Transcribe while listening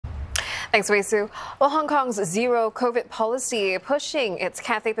Thanks, Wei Su. Well, Hong Kong's zero COVID policy pushing its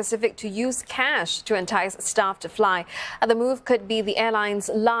Cathay Pacific to use cash to entice staff to fly. The move could be the airline's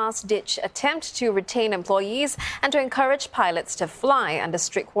last-ditch attempt to retain employees and to encourage pilots to fly under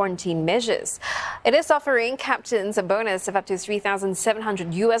strict quarantine measures. It is offering captains a bonus of up to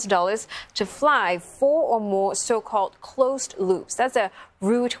 $3,700 to fly 4 or more so-called closed loops. That's a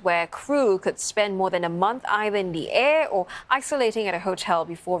route where crew could spend more than a month either in the air or isolating at a hotel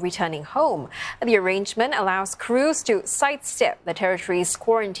before returning home. The arrangement allows crews to sidestep the territory's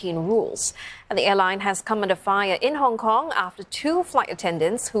quarantine rules. And the airline has come under fire in Hong Kong after 2 flight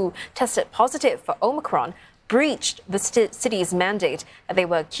attendants who tested positive for Omicron breached the city's mandate. They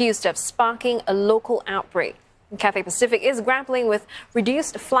were accused of sparking a local outbreak. Cathay Pacific is grappling with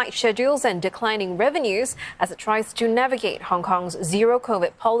reduced flight schedules and declining revenues as it tries to navigate Hong Kong's zero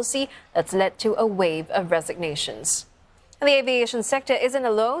COVID policy that's led to a wave of resignations. And the aviation sector isn't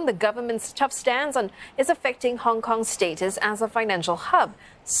alone. The government's tough stance is affecting Hong Kong's status as a financial hub.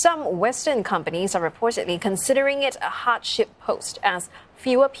 Some Western companies are reportedly considering it a hardship post as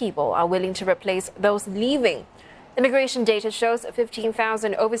fewer people are willing to replace those leaving. Immigration data shows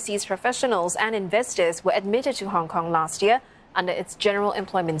 15,000 overseas professionals and investors were admitted to Hong Kong last year under its general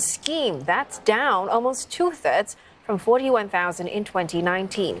employment scheme. That's down almost 2/3 from 41,000 in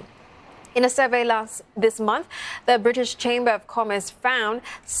 2019. In a survey this month, the British Chamber of Commerce found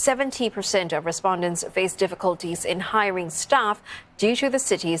 70% of respondents face difficulties in hiring staff due to the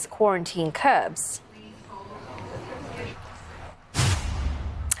city's quarantine curbs.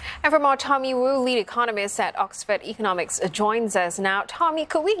 And for more, Tommy Wu, lead economist at Oxford Economics, joins us now. Tommy,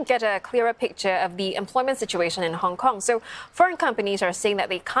 could we get a clearer picture of the employment situation in Hong Kong? So foreign companies are saying that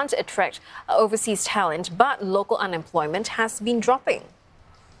they can't attract overseas talent, but local unemployment has been dropping.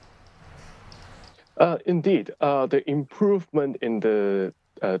 Indeed, the improvement in the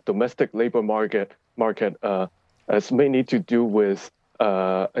domestic labor market has mainly to do with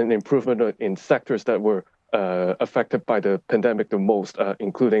an improvement in sectors that were affected by the pandemic the most,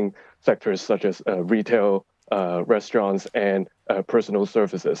 including sectors such as retail, restaurants, and personal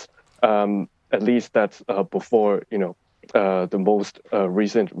services. At least that's before the most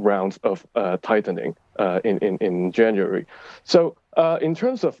recent rounds of tightening in January. So in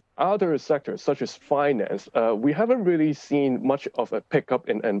terms of other sectors such as finance, we haven't really seen much of a pickup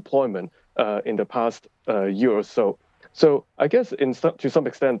in employment in the past year or so. So I guess to some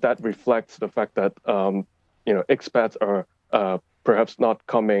extent that reflects the fact that expats are perhaps not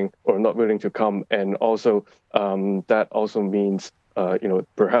coming or not willing to come, and also that also means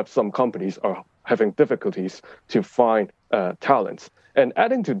perhaps some companies are having difficulties to find talents. And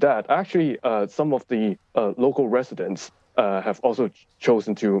adding to that, actually, some of the local residents have also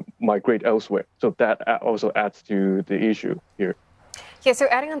chosen to migrate elsewhere. So that also adds to the issue here. Yeah, so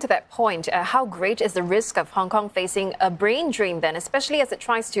adding on to that point, how great is the risk of Hong Kong facing a brain drain then, especially as it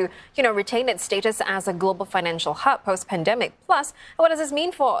tries to, retain its status as a global financial hub post-pandemic? Plus, what does this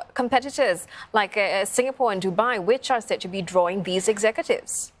mean for competitors like Singapore and Dubai, which are said to be drawing these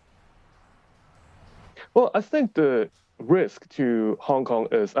executives? Well, I think the risk to Hong Kong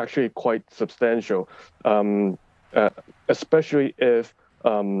is actually quite substantial, especially if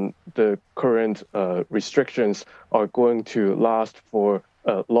the current restrictions are going to last for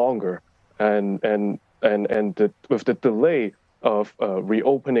longer, and with the delay of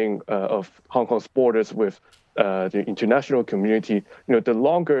reopening of Hong Kong's borders with the international community, the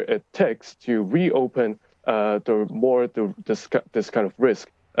longer it takes to reopen, the more this kind of risk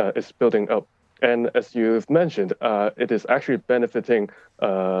is building up. And as you've mentioned, it is actually benefiting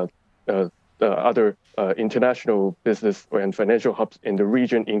other international business and financial hubs in the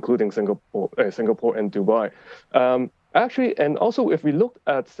region, including Singapore and Dubai. Actually, and also if we look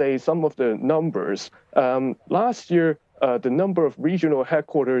at, say, some of the numbers, last year, the number of regional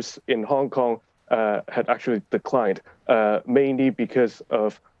headquarters in Hong Kong had actually declined, mainly because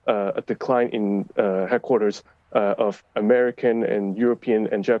of a decline in headquarters of American and European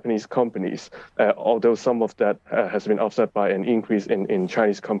and Japanese companies, although some of that has been offset by an increase in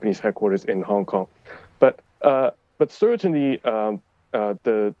Chinese companies' headquarters in Hong Kong. But certainly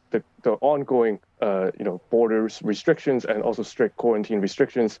the ongoing borders restrictions and also strict quarantine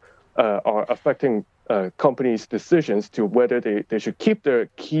restrictions are affecting companies' decisions to whether they should keep their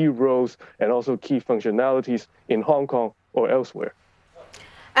key roles and also key functionalities in Hong Kong or elsewhere.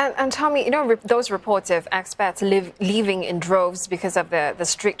 And Tommy, those reports of expats leaving in droves because of the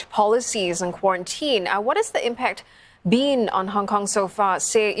strict policies and quarantine. What has the impact been on Hong Kong so far,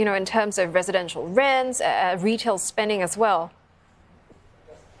 say, in terms of residential rents, retail spending as well?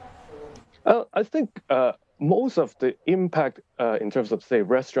 I think most of the impact in terms of, say,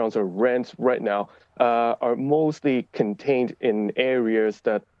 restaurants or rents right now are mostly contained in areas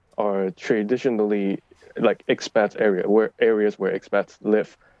that are traditionally like expats areas where expats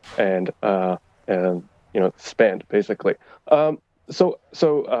live and spend basically. So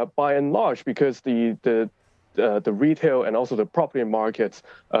by and large, because the retail and also the property markets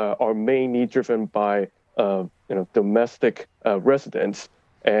are mainly driven by domestic residents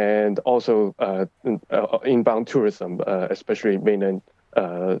and also inbound tourism, especially mainland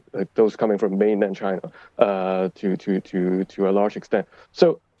those coming from mainland China to a large extent.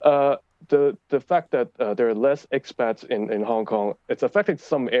 So the fact that there are less expats in Hong Kong, it's affecting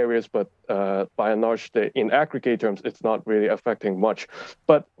some areas, but by and large, in aggregate terms, it's not really affecting much.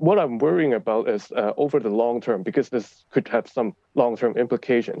 But what I'm worrying about is over the long term, because this could have some long-term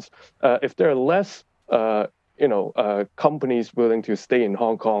implications. If there are less companies willing to stay in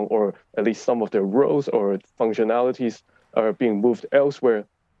Hong Kong, or at least some of their roles or functionalities are being moved elsewhere,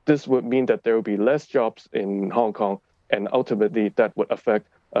 this would mean that there will be less jobs in Hong Kong, and ultimately that would affect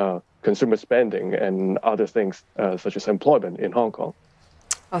consumer spending and other things such as employment in Hong Kong.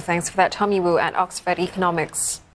 Well, thanks for that, Tommy Wu at Oxford Economics.